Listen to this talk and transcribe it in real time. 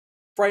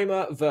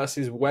Framer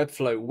versus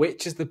Webflow,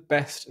 which is the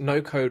best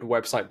no-code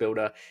website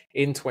builder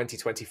in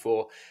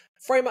 2024?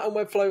 Framer and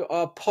Webflow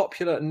are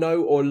popular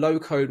no or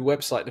low-code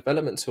website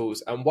development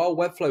tools, and while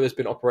Webflow has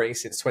been operating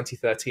since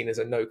 2013 as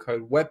a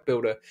no-code web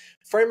builder,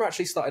 Framer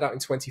actually started out in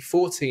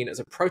 2014 as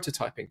a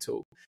prototyping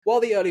tool.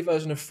 While the early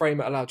version of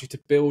Framer allowed you to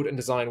build and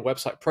design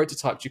website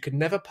prototypes, you could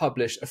never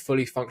publish a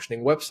fully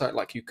functioning website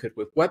like you could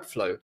with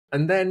Webflow.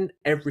 And then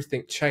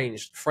everything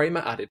changed.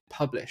 Framer added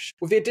publish.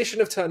 With the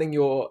addition of turning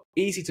your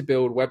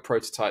easy-to-build web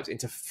prototypes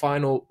into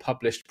final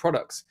published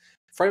products,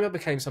 Framer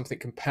became something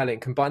compelling,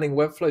 combining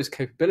Webflow's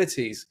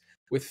capabilities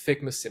with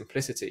Figma's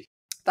simplicity.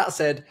 That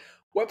said,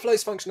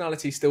 Webflow's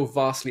functionality still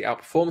vastly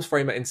outperforms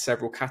Framer in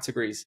several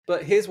categories,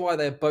 but here's why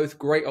they're both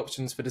great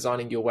options for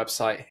designing your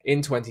website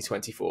in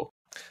 2024.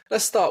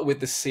 Let's start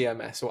with the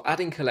CMS, or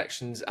adding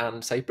collections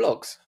and, say,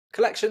 blogs.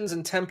 Collections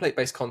and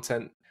template-based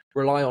content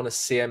rely on a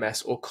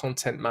CMS or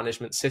content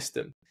management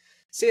system.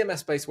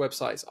 CMS-based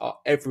websites are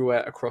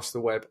everywhere across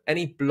the web.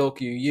 Any blog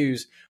you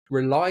use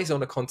relies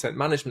on a content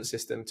management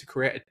system to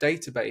create a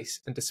database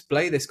and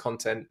display this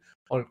content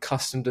on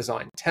custom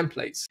designed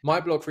templates. My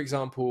blog, for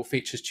example,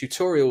 features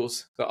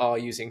tutorials that are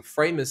using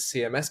Framer's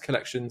CMS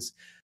collections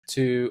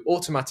to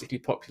automatically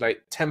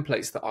populate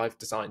templates that I've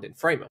designed in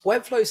Framer.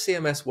 Webflow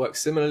CMS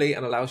works similarly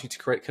and allows you to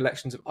create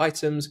collections of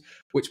items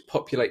which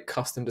populate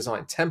custom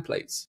designed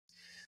templates.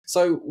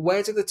 So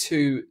where do the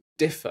two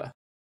differ?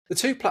 The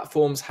two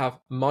platforms have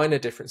minor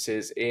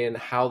differences in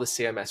how the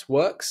CMS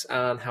works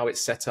and how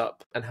it's set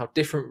up and how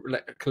different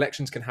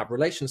collections can have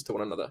relations to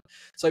one another.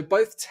 So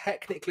both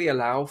technically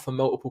allow for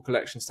multiple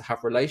collections to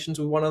have relations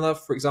with one another.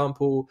 For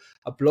example,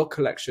 a blog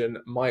collection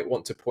might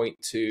want to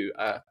point to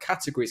a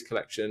categories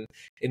collection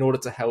in order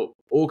to help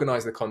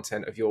organize the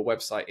content of your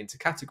website into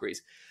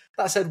categories.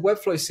 That said,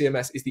 Webflow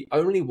CMS is the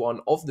only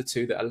one of the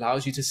two that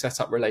allows you to set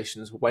up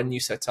relations when you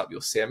set up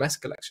your CMS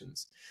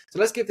collections. So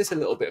let's give this a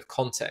little bit of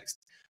context.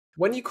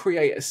 When you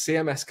create a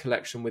CMS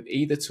collection with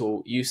either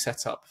tool, you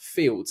set up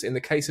fields. In the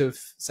case of,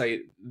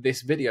 say,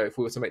 this video, if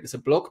we were to make this a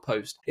blog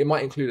post, it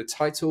might include a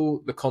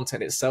title, the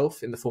content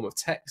itself in the form of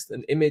text,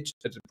 an image,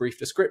 and a brief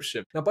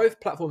description. Now,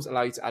 both platforms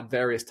allow you to add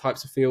various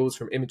types of fields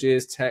from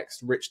images,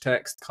 text, rich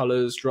text,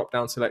 colors,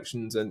 drop-down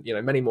selections, and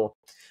many more.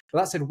 But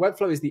that said,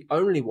 Webflow is the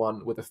only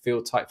one with a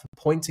field type for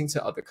pointing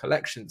to other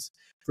collections.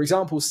 For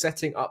example,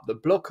 setting up the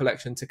blog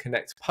collection to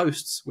connect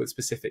posts with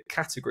specific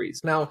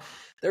categories. Now,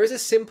 there is a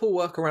simple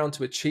workaround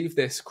to achieve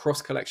this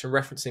cross-collection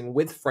referencing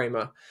with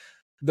Framer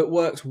that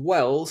works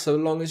well so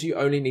long as you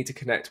only need to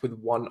connect with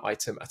one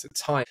item at a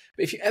time.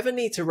 But if you ever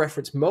need to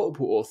reference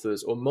multiple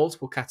authors or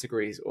multiple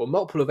categories or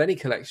multiple of any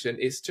collection,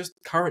 it's just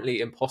currently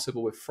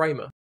impossible with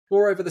Framer.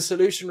 Moreover, the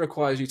solution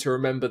requires you to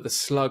remember the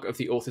slug of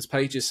the author's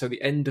pages, so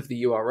the end of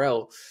the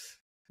URL.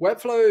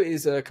 Webflow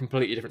is a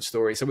completely different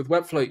story. So with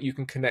Webflow, you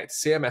can connect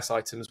CMS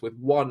items with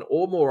one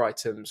or more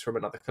items from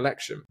another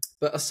collection.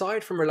 But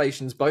aside from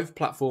relations, both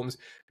platforms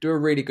do a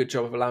really good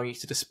job of allowing you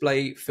to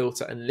display,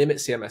 filter, and limit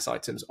CMS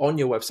items on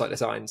your website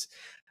designs,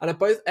 and are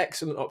both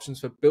excellent options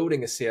for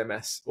building a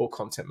CMS or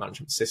content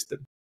management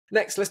system.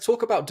 Next, let's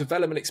talk about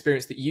development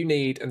experience that you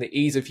need and the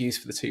ease of use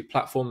for the two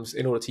platforms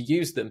in order to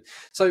use them.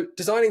 So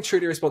designing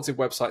truly responsive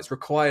websites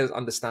requires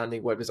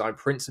understanding web design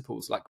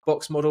principles like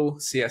box model,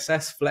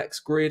 CSS,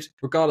 Flex, Grid,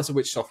 regardless of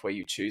which software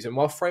you choose. And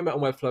while Framer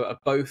and Webflow are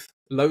both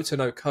low to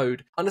no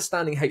code,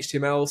 understanding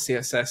HTML,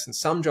 CSS, and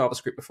some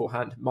JavaScript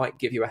beforehand might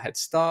give you a head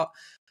start.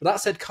 But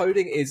that said,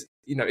 coding is,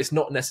 it's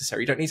not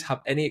necessary. You don't need to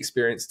have any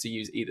experience to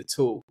use either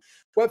tool.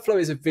 Webflow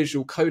is a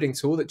visual coding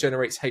tool that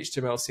generates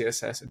HTML,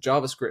 CSS, and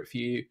JavaScript for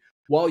you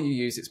while you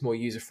use its more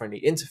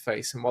user-friendly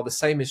interface. And while the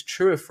same is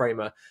true of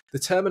Framer, the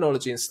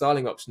terminology and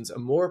styling options are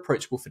more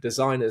approachable for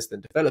designers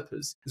than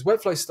developers, as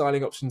Webflow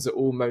styling options are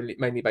all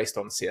mainly based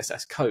on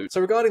CSS code. So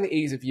regarding the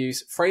ease of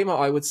use, Framer,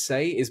 I would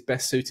say, is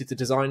best suited to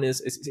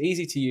designers as its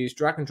easy to use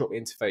drag-and-drop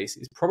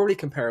interface is probably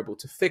comparable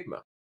to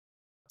Figma.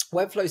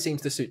 Webflow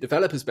seems to suit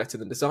developers better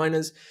than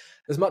designers,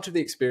 as much of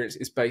the experience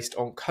is based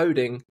on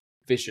coding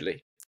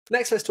visually.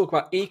 Next, let's talk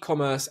about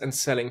e-commerce and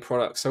selling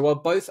products. So while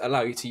both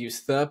allow you to use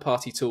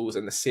third-party tools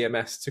in the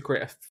CMS to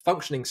create a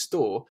functioning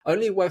store,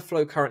 only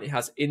Webflow currently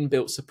has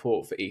inbuilt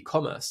support for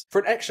e-commerce. For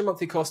an extra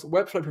monthly cost,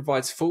 Webflow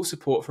provides full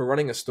support for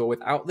running a store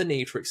without the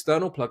need for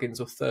external plugins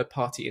or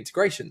third-party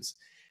integrations.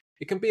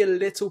 It can be a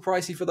little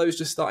pricey for those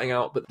just starting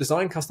out, but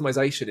design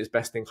customization is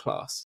best in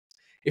class.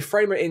 If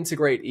Framer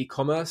integrate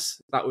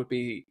e-commerce, that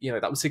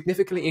would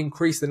significantly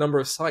increase the number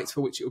of sites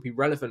for which it would be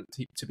relevant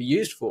to be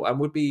used for, and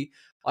would be,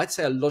 I'd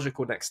say, a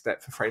logical next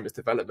step for Framer's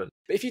development.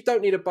 But if you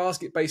don't need a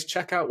basket-based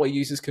checkout where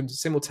users can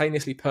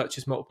simultaneously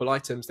purchase multiple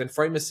items, then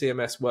Framer's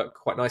CMS work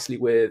quite nicely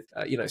with,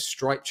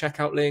 Stripe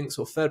checkout links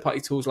or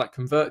third-party tools like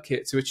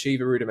ConvertKit to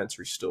achieve a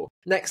rudimentary store.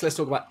 Next, let's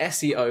talk about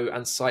SEO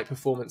and site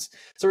performance.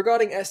 So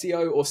regarding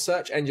SEO or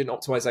search engine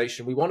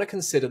optimization, we want to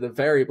consider the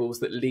variables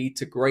that lead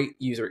to great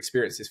user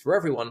experiences for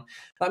everyone.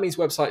 That means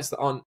websites that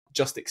aren't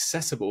just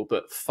accessible,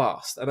 but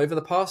fast. And over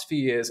the past few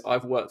years,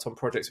 I've worked on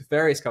projects with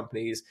various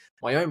companies,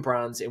 my own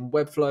brands in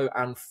Webflow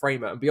and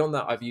Framer. And beyond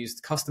that, I've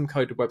used custom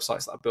coded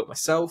websites that I've built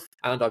myself,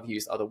 and I've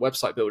used other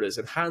website builders.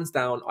 And hands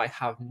down, I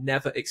have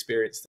never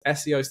experienced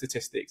SEO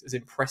statistics as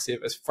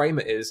impressive as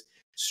Framer is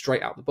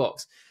straight out the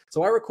box.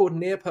 So I record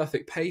near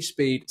perfect page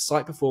speed,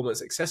 site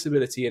performance,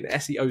 accessibility, and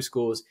SEO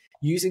scores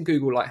using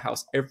Google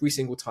Lighthouse every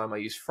single time I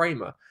use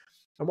Framer.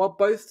 And while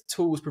both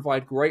tools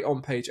provide great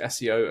on-page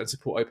SEO and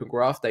support open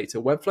graph data,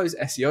 Webflow's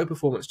SEO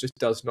performance just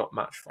does not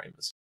match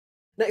Framer's.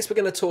 Next, we're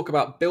going to talk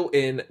about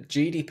built-in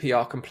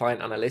GDPR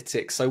compliant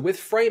analytics. So with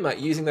Framer,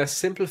 using their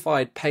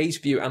simplified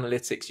page view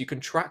analytics, you can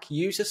track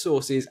user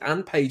sources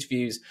and page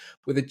views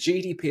with a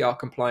GDPR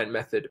compliant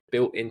method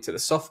built into the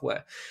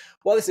software.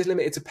 While this is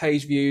limited to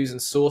page views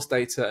and source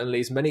data and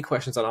leaves many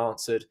questions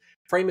unanswered,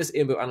 Framer's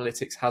inbuilt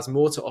analytics has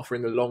more to offer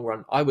in the long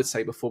run, I would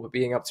say, before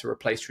being able to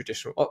replace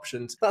traditional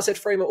options. That said,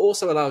 Framer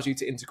also allows you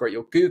to integrate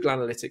your Google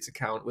Analytics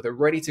account with a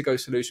ready-to-go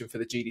solution for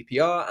the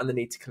GDPR and the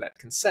need to collect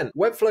consent.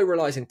 Webflow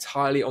relies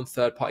entirely on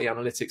third-party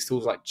analytics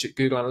tools like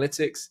Google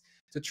Analytics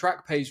to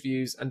track page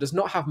views and does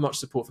not have much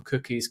support for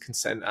cookies,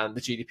 consent, and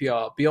the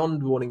GDPR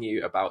beyond warning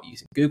you about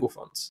using Google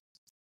fonts.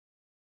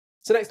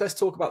 So next, let's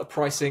talk about the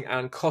pricing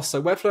and cost.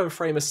 So Webflow and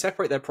Framer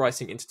separate their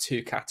pricing into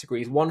two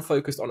categories, one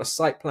focused on a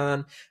site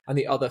plan and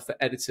the other for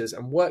editors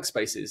and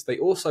workspaces. They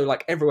also,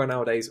 like everyone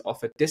nowadays,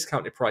 offer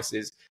discounted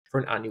prices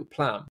for an annual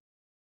plan.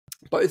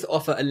 Both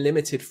offer a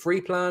limited free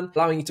plan,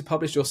 allowing you to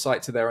publish your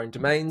site to their own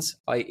domains,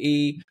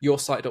 i.e.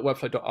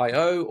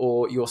 yoursite.webflow.io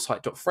or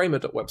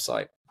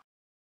yoursite.framer.website.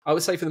 I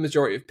would say for the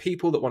majority of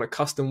people that want a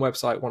custom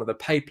website, one of the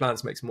paid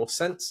plans makes more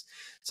sense.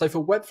 So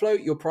for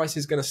Webflow, your price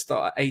is going to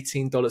start at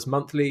 $18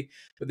 monthly,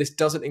 but this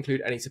doesn't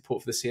include any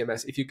support for the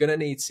CMS. If you're going to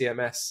need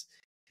CMS,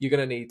 you're going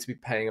to need to be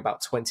paying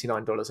about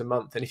 $29 a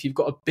month. And if you've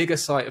got a bigger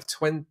site of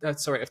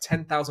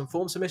 10,000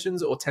 form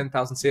submissions or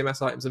 10,000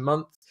 CMS items a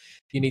month,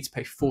 you need to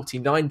pay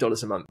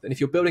 $49 a month. And if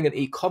you're building an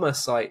e-commerce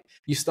site,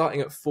 you're starting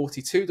at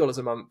 $42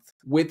 a month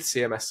with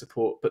CMS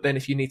support. But then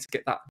if you need to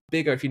get that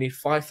bigger, if you need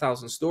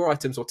 5,000 store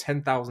items or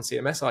 10,000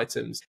 CMS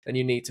items, then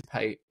you need to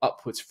pay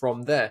upwards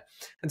from there.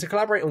 And to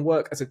collaborate and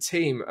work as a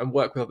team and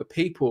work with other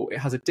people, it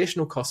has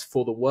additional costs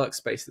for the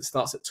workspace that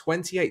starts at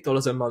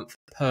 $28 a month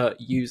per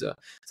user.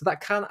 So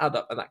that can add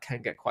up and that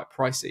can get quite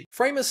pricey.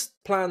 Framer's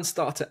plans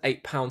start at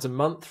 £8 a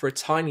month for a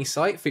tiny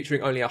site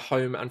featuring only a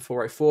home and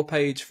 404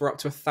 page for up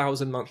to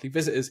 1,000 monthly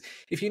visitors.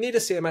 If you need a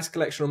CMS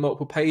collection on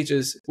multiple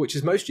pages, which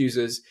is most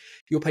users,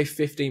 you'll pay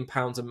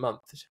 £15 a month.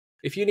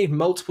 If you need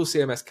multiple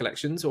CMS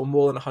collections or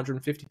more than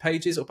 150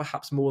 pages or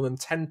perhaps more than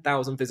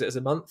 10,000 visitors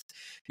a month,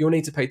 you'll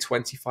need to pay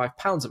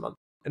 £25 a month.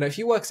 And if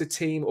you work as a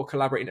team or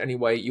collaborate in any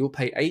way, you'll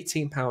pay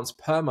 £18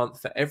 per month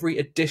for every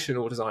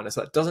additional designer. So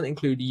that doesn't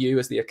include you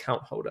as the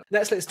account holder.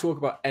 Next, let's talk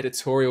about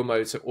editorial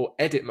mode or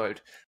edit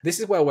mode.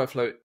 This is where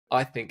Webflow,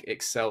 I think,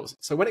 excels.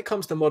 So when it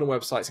comes to modern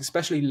websites,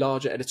 especially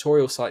larger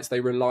editorial sites, they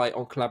rely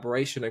on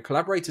collaboration, and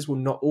collaborators will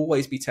not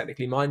always be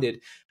technically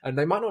minded, and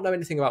they might not know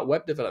anything about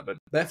web development.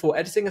 Therefore,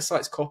 editing a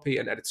site's copy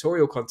and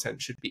editorial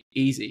content should be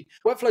easy.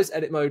 Webflow's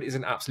edit mode is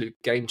an absolute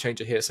game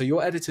changer here. So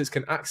your editors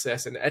can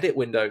access an edit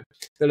window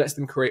that lets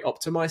them create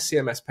optimized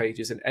CMS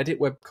pages and edit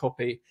web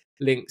copy,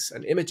 links,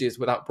 and images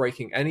without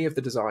breaking any of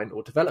the design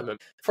or development.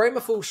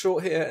 Framer falls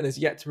short here and is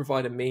yet to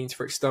provide a means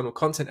for external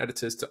content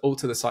editors to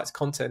alter the site's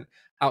content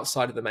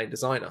outside of the main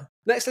designer.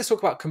 Next, let's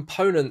talk about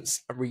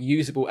components and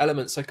reusable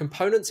elements. So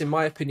components, in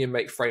my opinion,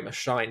 make Framer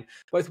shine.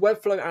 Both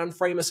Webflow and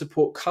Framer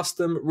support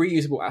custom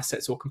reusable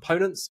assets or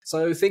components.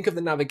 So think of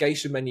the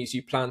navigation menus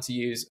you plan to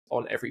use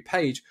on every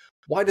page.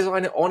 Why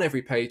design it on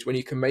every page when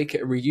you can make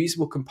it a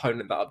reusable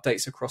component that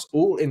updates across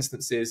all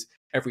instances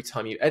every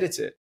time you edit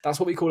it? That's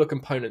what we call a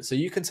component. So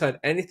you can turn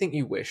anything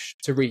you wish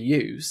to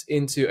reuse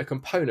into a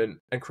component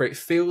and create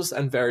fields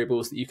and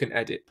variables that you can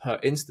edit per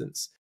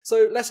instance.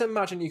 So let's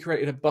imagine you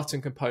created a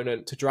button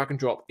component to drag and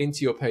drop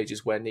into your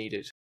pages where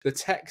needed. The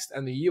text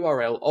and the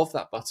URL of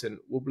that button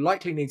will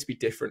likely need to be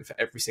different for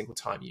every single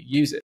time you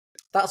use it.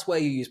 That's where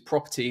you use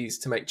properties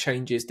to make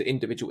changes to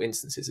individual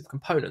instances of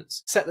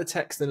components. Set the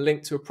text and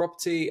link to a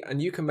property,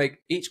 and you can make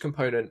each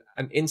component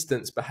and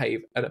instance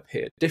behave and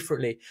appear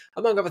differently,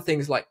 among other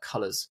things like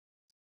colors.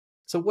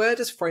 So where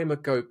does Framer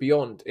go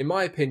beyond? In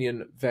my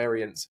opinion,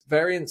 variants.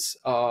 Variants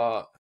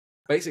are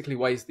basically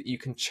ways that you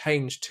can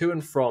change to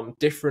and from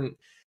different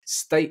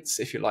states,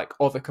 if you like,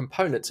 of a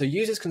component. So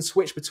users can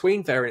switch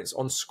between variants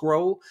on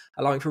scroll,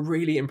 allowing for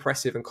really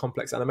impressive and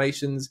complex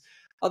animations.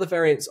 Other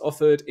variants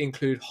offered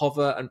include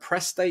hover and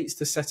press states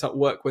to set up to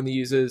work when the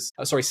users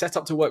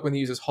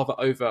hover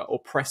over or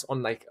press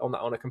on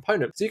a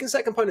component. So you can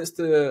set components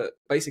to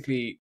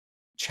basically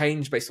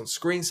change based on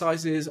screen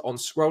sizes, on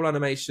scroll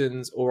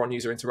animations, or on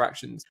user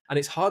interactions. And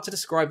it's hard to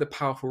describe the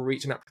powerful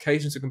reach and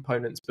applications of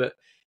components, but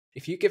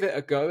if you give it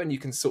a go and you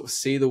can sort of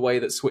see the way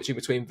that switching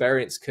between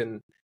variants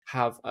can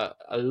have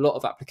a lot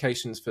of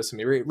applications for some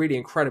really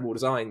incredible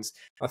designs,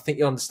 I think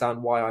you'll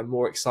understand why I'm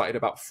more excited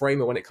about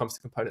Framer when it comes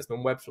to components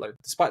than Webflow,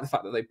 despite the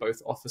fact that they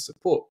both offer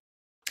support.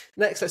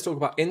 Next, let's talk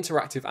about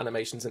interactive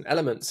animations and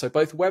elements. So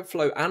both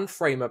Webflow and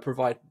Framer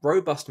provide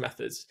robust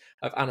methods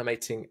of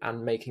animating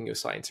and making your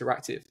site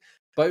interactive.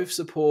 Both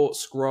support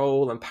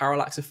scroll and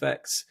parallax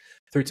effects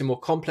through to more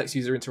complex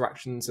user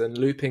interactions and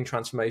looping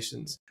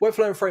transformations.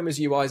 Webflow and Framer's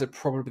UIs are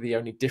probably the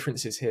only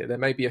differences here. There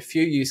may be a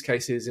few use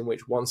cases in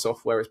which one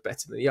software is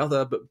better than the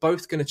other, but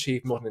both can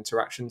achieve modern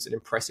interactions and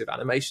impressive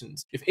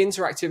animations. If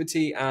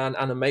interactivity and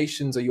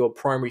animations are your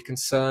primary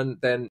concern,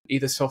 then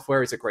either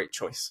software is a great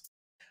choice.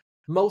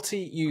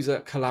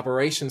 Multi-user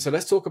collaboration. So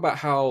let's talk about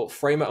how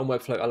Framer and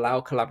Webflow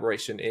allow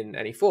collaboration in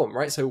any form,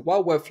 right? So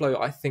while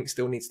Webflow, I think,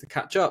 still needs to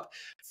catch up,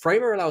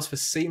 Framer allows for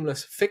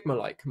seamless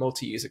Figma-like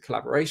multi-user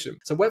collaboration.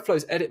 So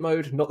Webflow's edit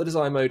mode, not the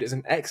design mode, is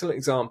an excellent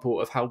example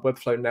of how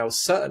Webflow nails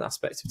certain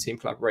aspects of team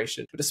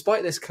collaboration. But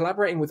despite this,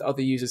 collaborating with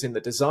other users in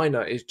the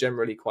designer is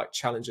generally quite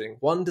challenging.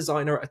 One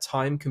designer at a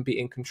time can be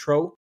in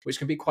control, which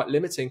can be quite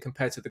limiting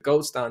compared to the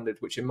gold standard,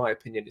 which in my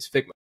opinion is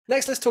Figma.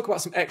 Next, let's talk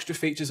about some extra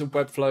features of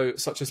Webflow,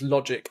 such as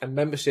logic and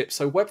membership.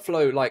 So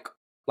Webflow, like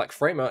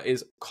Framer,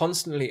 is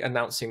constantly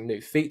announcing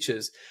new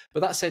features.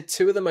 But that said,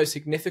 two of the most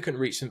significant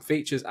recent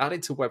features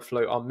added to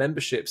Webflow are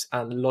memberships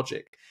and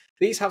logic.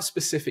 These have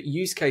specific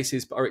use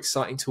cases, but are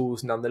exciting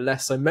tools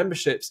nonetheless. So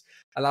memberships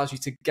allows you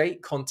to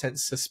gate content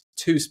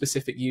to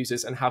specific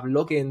users and have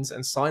logins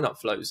and sign-up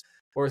flows.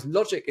 Whereas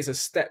logic is a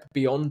step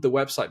beyond the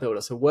website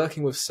builder, so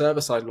working with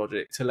server-side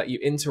logic to let you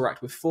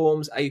interact with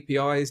forms,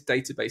 APIs,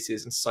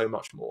 databases, and so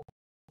much more.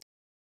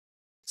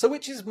 So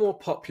which is more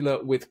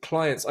popular with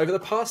clients? Over the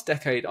past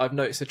decade, I've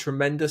noticed a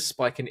tremendous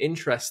spike in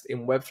interest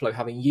in Webflow,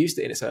 having used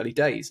it in its early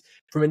days.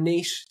 From a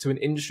niche to an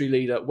industry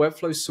leader,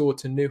 Webflow soared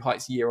to new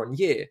heights year on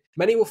year.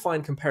 Many will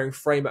find comparing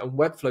Framer and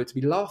Webflow to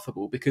be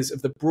laughable because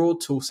of the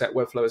broad toolset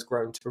Webflow has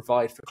grown to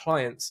provide for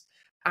clients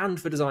and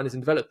for designers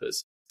and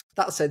developers.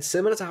 That said,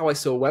 similar to how I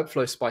saw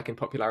Webflow spike in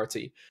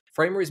popularity,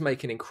 Framer is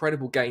making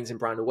incredible gains in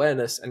brand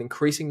awareness, and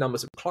increasing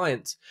numbers of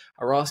clients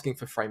are asking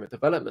for Framer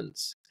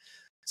developments.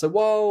 So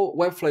while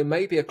Webflow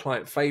may be a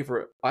client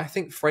favorite, I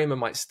think Framer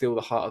might steal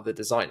the heart of the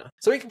designer.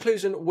 So in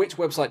conclusion, which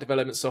website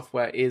development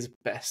software is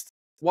best?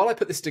 While I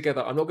put this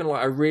together, I'm not going to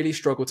lie, I really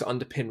struggle to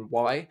underpin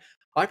why.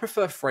 I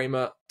prefer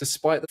Framer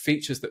despite the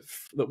features that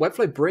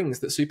Webflow brings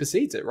that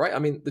supersedes it, right? I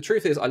mean, the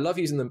truth is I love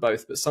using them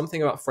both, but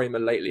something about Framer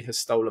lately has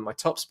stolen my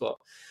top spot.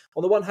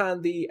 On the one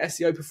hand, the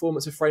SEO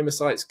performance of Framer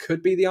sites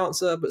could be the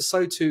answer, but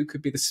so too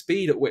could be the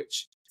speed at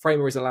which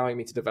Framer is allowing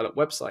me to develop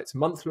websites.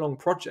 Month-long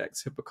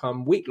projects have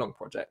become week-long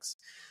projects.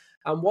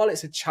 And while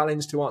it's a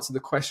challenge to answer the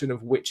question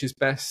of which is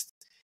best,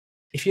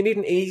 if you need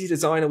an easy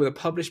designer with a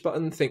publish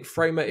button, think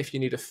Framer. If you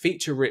need a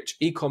feature-rich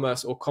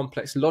e-commerce or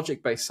complex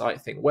logic-based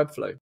site, think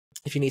Webflow.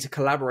 If you need to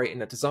collaborate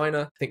in a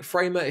designer, think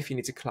Framer. If you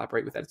need to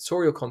collaborate with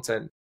editorial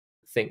content,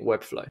 think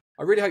Webflow.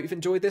 I really hope you've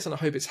enjoyed this, and I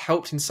hope it's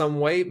helped in some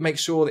way. Make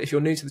sure that if you're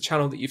new to the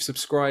channel that you've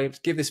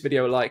subscribed, give this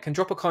video a like and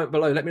drop a comment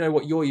below. Let me know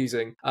what you're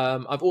using.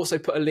 I've also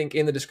put a link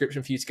in the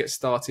description for you to get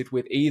started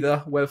with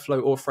either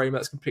Webflow or Framer.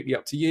 It's completely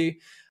up to you.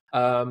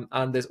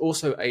 And there's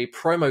also a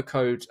promo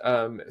code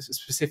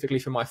specifically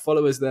for my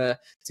followers there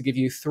to give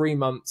you 3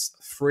 months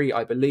free,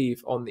 I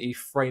believe, on the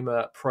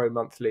Framer Pro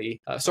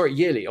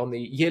yearly, on the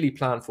yearly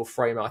plan for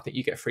Framer. I think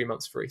you get 3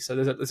 months free. So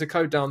there's a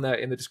code down there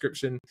in the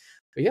description.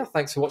 But yeah,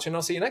 thanks for watching.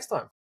 I'll see you next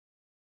time.